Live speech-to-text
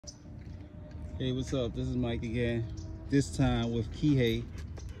Hey, what's up? This is Mike again. This time with Kihei,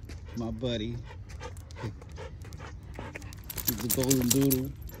 my buddy. He's the Golden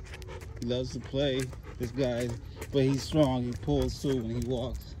Doodle. He loves to play. This guy, but he's strong. He pulls too when he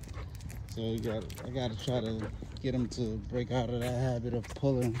walks. So I gotta try to get him to break out of that habit of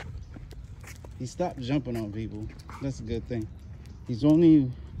pulling. He stopped jumping on people. That's a good thing. He's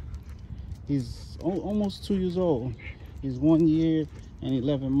almost 2 years old. He's 1 year and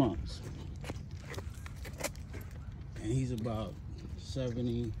 11 months. And he's about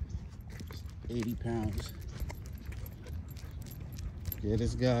 70, 80 pounds. Yeah,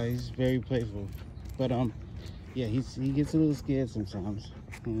 this guy, he's very playful. But yeah, he gets a little scared sometimes.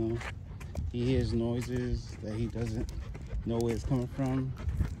 You know, he hears noises that he doesn't know where it's coming from.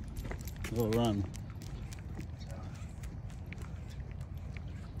 He'll run.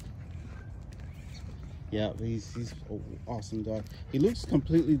 Yeah, he's an awesome dog. He looks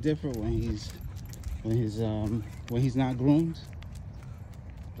completely different when he's not groomed.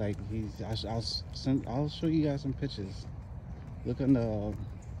 Like I'll show you guys some pictures. Look on the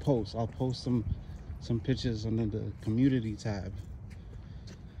post. I'll post some pictures under the community tab.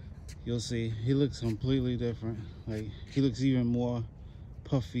 You'll see he looks completely different. Like he looks even more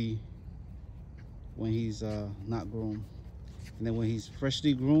puffy when he's not groomed, and then when he's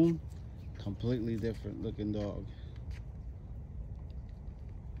freshly groomed, completely different looking dog.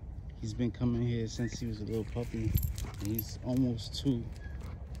 He's been coming here since he was a little puppy, and he's almost 2.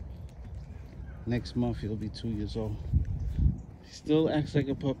 Next month he'll be 2 years old. He still acts like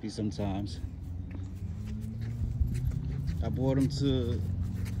a puppy sometimes. I brought him to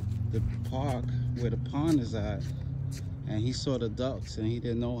the park where the pond is at, and he saw the ducks and he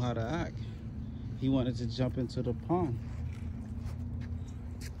didn't know how to act. He wanted to jump into the pond.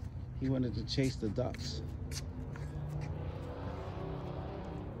 He wanted to chase the ducks.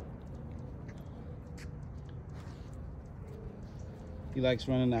 He likes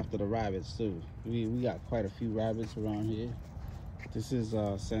running after the rabbits too. We got quite a few rabbits around here. This is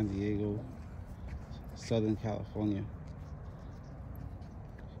San Diego, Southern California.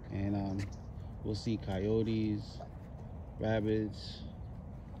 And we'll see coyotes, rabbits,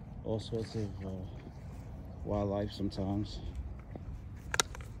 all sorts of wildlife sometimes.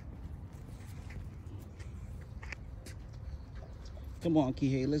 Come on,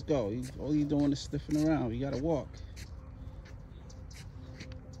 Kihei, let's go. All you doing is sniffing around. You gotta walk.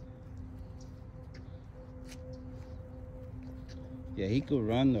 Yeah, he could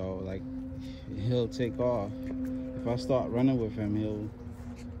run though. Like he'll take off. If I start running with him,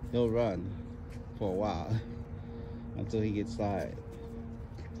 he'll run for a while until he gets tired.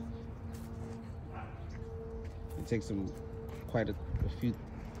 It takes him quite a few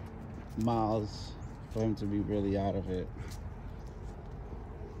miles for him to be really out of it.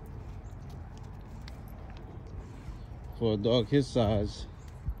 For a dog his size,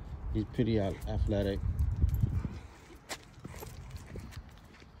 he's pretty athletic.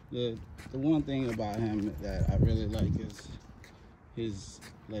 The one thing about him that I really like is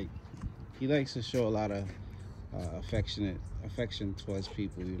he likes to show a lot of affection towards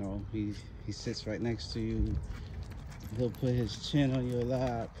people. You know, he sits right next to you. He'll put his chin on your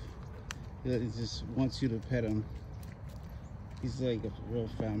lap. He just wants you to pet him. He's like a real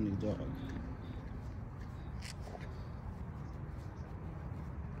family dog.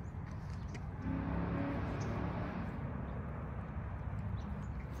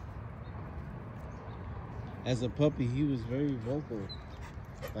 As a puppy, he was very vocal.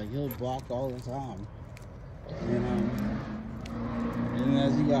 Like he'll bark all the time. And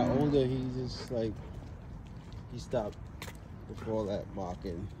as he got older, he just he stopped with all that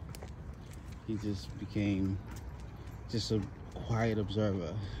barking. He just became just a quiet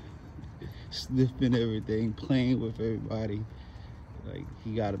observer, sniffing everything, playing with everybody. Like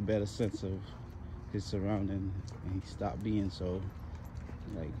he got a better sense of his surrounding, and he stopped being so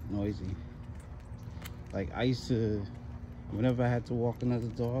noisy. Like I used to, whenever I had to walk another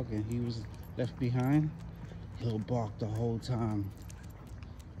dog and he was left behind, he'll bark the whole time,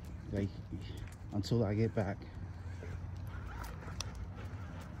 like until I get back.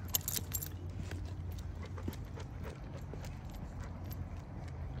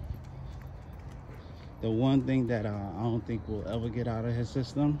 The one thing that I don't think we'll ever get out of his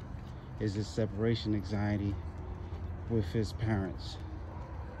system is his separation anxiety with his parents.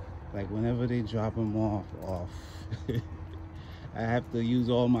 Like whenever they drop him off, I have to use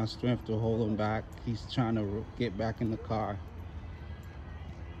all my strength to hold him back. He's trying to get back in the car.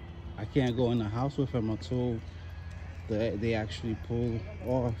 I can't go in the house with him until they actually pull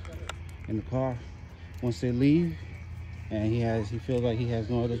off in the car. Once they leave and he feels like he has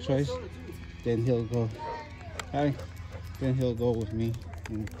no other choice, then he'll go. Hi. Then he'll go with me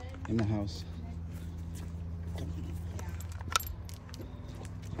in the house. Come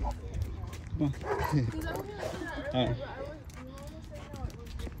on. All right.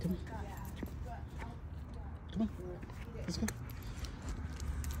 Come on. Come on. Let's go.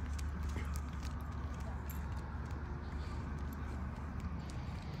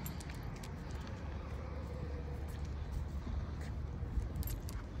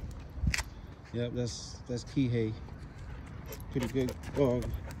 Yep, that's Kihei. Pretty good dog.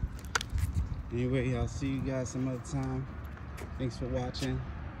 Anyway, I'll see you guys some other time. Thanks for watching.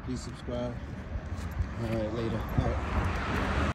 Please subscribe. All right, later. All right.